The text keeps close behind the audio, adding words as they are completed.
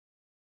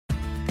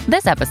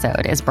This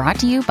episode is brought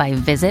to you by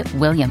Visit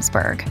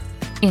Williamsburg.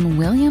 In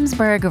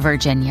Williamsburg,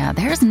 Virginia,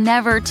 there's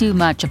never too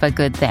much of a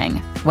good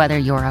thing. Whether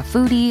you're a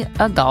foodie,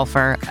 a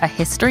golfer, a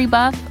history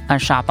buff, a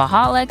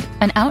shopaholic,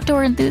 an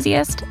outdoor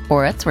enthusiast,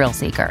 or a thrill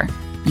seeker,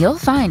 you'll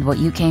find what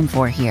you came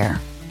for here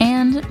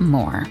and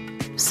more.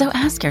 So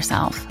ask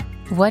yourself,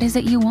 what is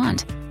it you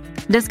want?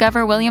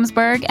 Discover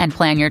Williamsburg and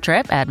plan your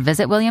trip at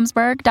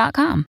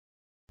visitwilliamsburg.com.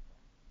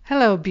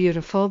 Hello,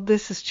 beautiful.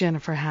 This is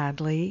Jennifer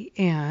Hadley,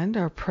 and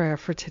our prayer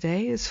for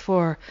today is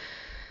for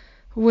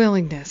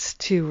willingness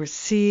to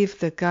receive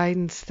the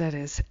guidance that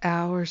is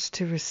ours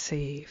to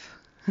receive.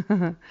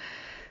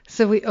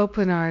 So we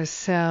open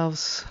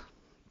ourselves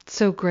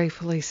so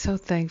gratefully, so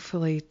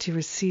thankfully to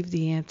receive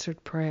the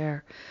answered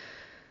prayer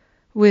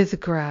with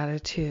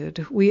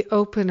gratitude. We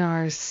open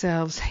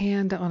ourselves,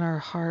 hand on our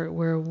heart.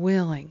 We're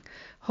willing,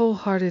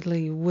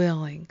 wholeheartedly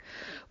willing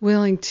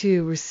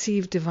to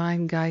receive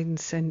divine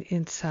guidance and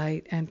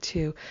insight and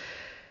to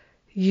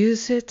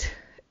use it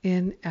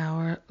in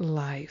our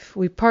life.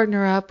 We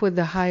partner up with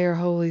the higher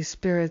Holy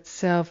Spirit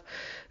self,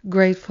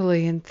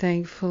 gratefully and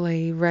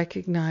thankfully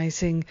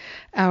recognizing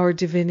our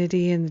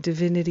divinity and the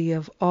divinity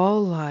of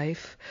all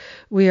life.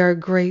 We are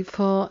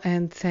grateful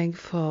and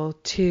thankful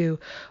to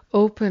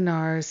open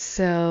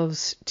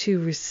ourselves to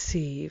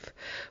receive.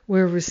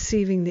 We're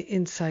receiving the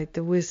insight,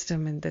 the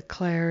wisdom, and the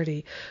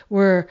clarity.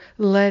 We're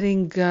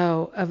letting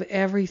go of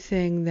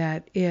everything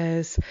that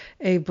is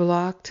a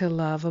block to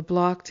love, a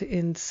block to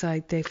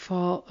insight. They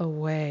fall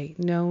away,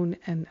 known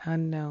and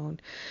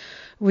unknown.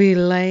 We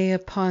lay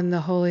upon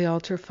the holy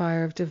altar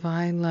fire of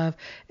divine love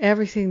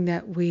everything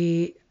that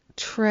we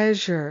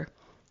treasure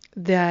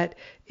that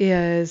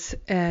is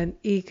an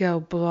ego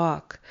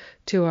block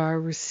to our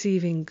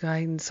receiving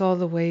guidance. All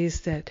the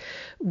ways that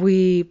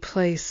we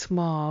play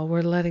small,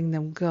 we're letting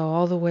them go.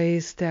 All the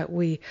ways that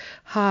we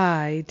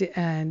hide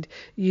and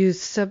use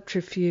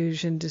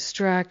subterfuge and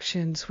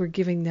distractions, we're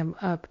giving them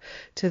up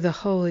to the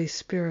Holy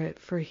Spirit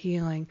for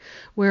healing.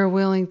 We're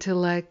willing to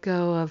let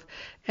go of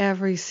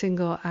every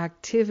single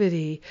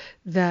activity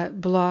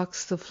that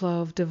blocks the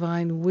flow of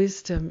divine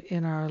wisdom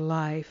in our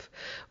life.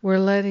 We're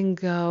letting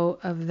go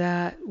of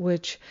that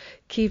which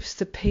keeps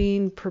the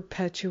pain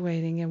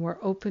perpetuating, and we're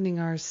opening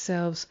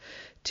ourselves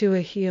to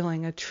a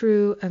healing, a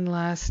true and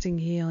lasting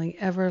healing.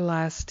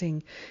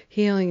 Everlasting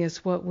healing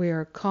is what we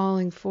are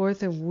calling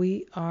forth, and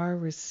we are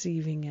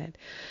receiving it.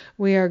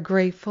 We are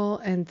grateful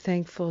and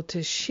thankful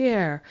to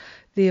share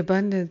the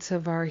abundance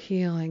of our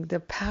healing,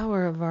 the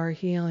power of our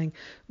healing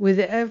with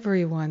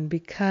everyone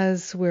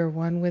because we're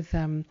one with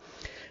them.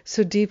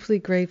 So deeply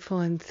grateful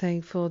and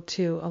thankful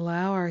to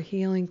allow our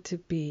healing to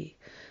be.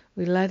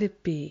 We let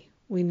it be.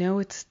 We know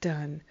it's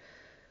done.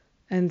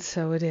 And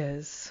so it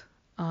is.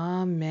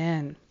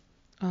 Amen.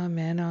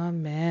 Amen.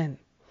 Amen.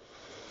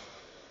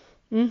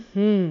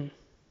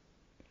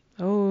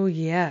 Oh,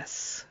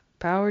 yes.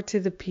 Power to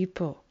the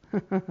people.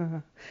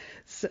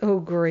 So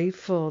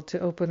grateful to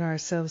open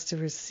ourselves to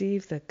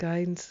receive the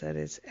guidance that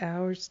is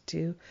ours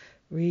to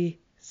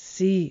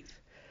receive.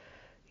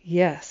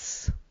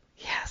 Yes.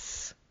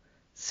 Yes.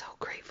 So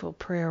grateful.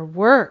 Prayer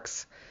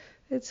works.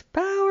 It's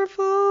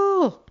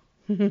powerful.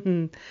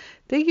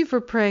 Thank you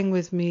for praying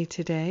with me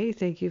today.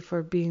 Thank you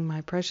for being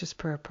my precious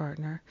prayer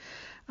partner.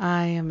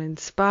 I am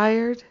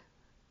inspired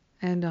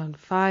and on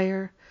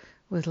fire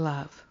with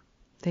love.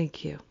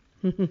 Thank you.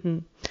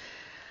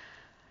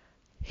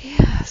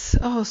 Yes.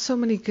 Oh, so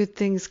many good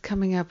things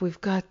coming up.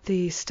 We've got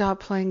the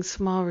Stop Playing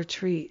Small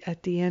retreat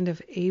at the end of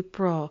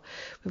April.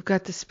 We've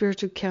got the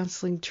Spiritual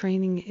Counseling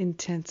Training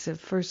Intensive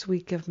first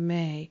week of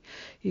May.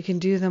 You can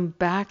do them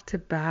back to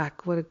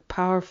back. What a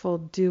powerful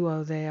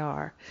duo they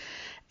are.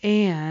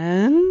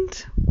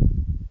 And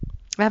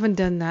I haven't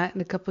done that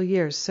in a couple of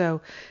years,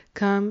 so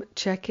come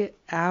check it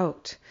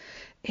out.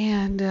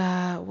 And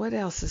what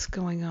else is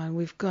going on?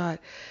 We've got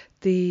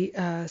the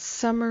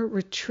summer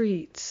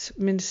retreats,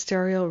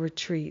 ministerial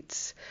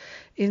retreats,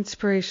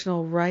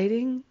 inspirational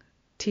writing,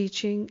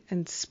 teaching,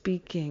 and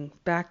speaking,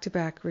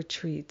 back-to-back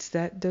retreats.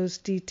 Those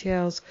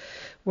details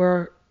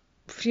were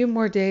a few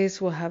more days.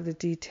 We'll have the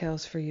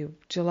details for you.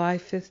 July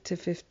 5th to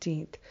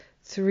 15th,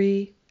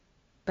 3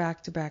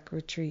 back-to-back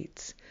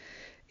retreats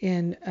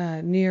in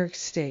New York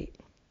State,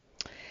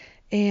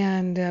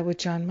 and with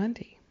John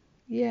Mundy.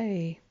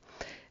 Yay.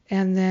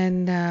 And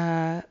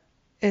then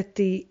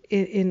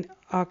in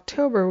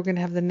October, we're going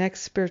to have the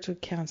next Spiritual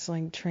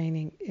Counseling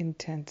Training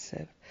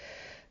Intensive.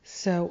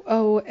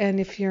 So, and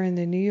if you're in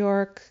the New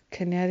York,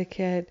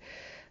 Connecticut,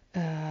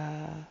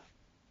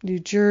 New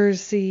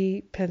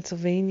Jersey,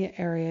 Pennsylvania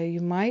area,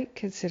 you might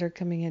consider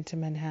coming into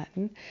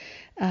Manhattan.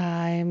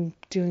 I'm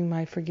doing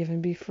my Forgive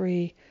and Be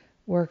Free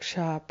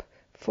workshop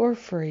for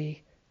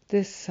free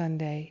this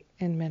Sunday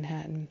in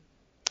Manhattan.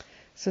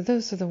 So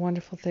those are the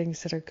wonderful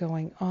things that are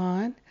going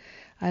on.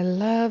 I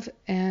love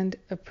and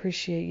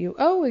appreciate you.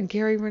 Oh, and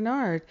Gary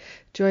Renard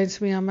joins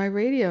me on my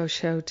radio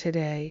show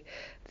today.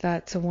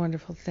 That's a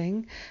wonderful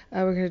thing.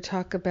 We're going to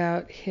talk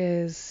about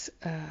his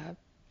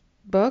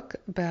book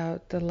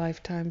about the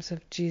lifetimes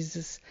of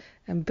Jesus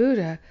and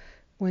Buddha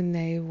when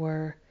they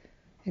were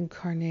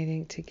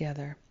incarnating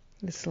together,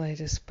 this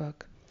latest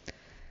book.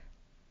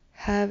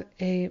 Have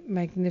a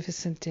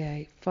magnificent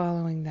day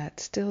following that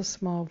still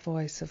small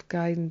voice of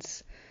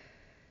guidance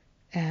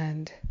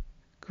and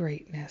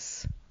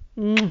greatness.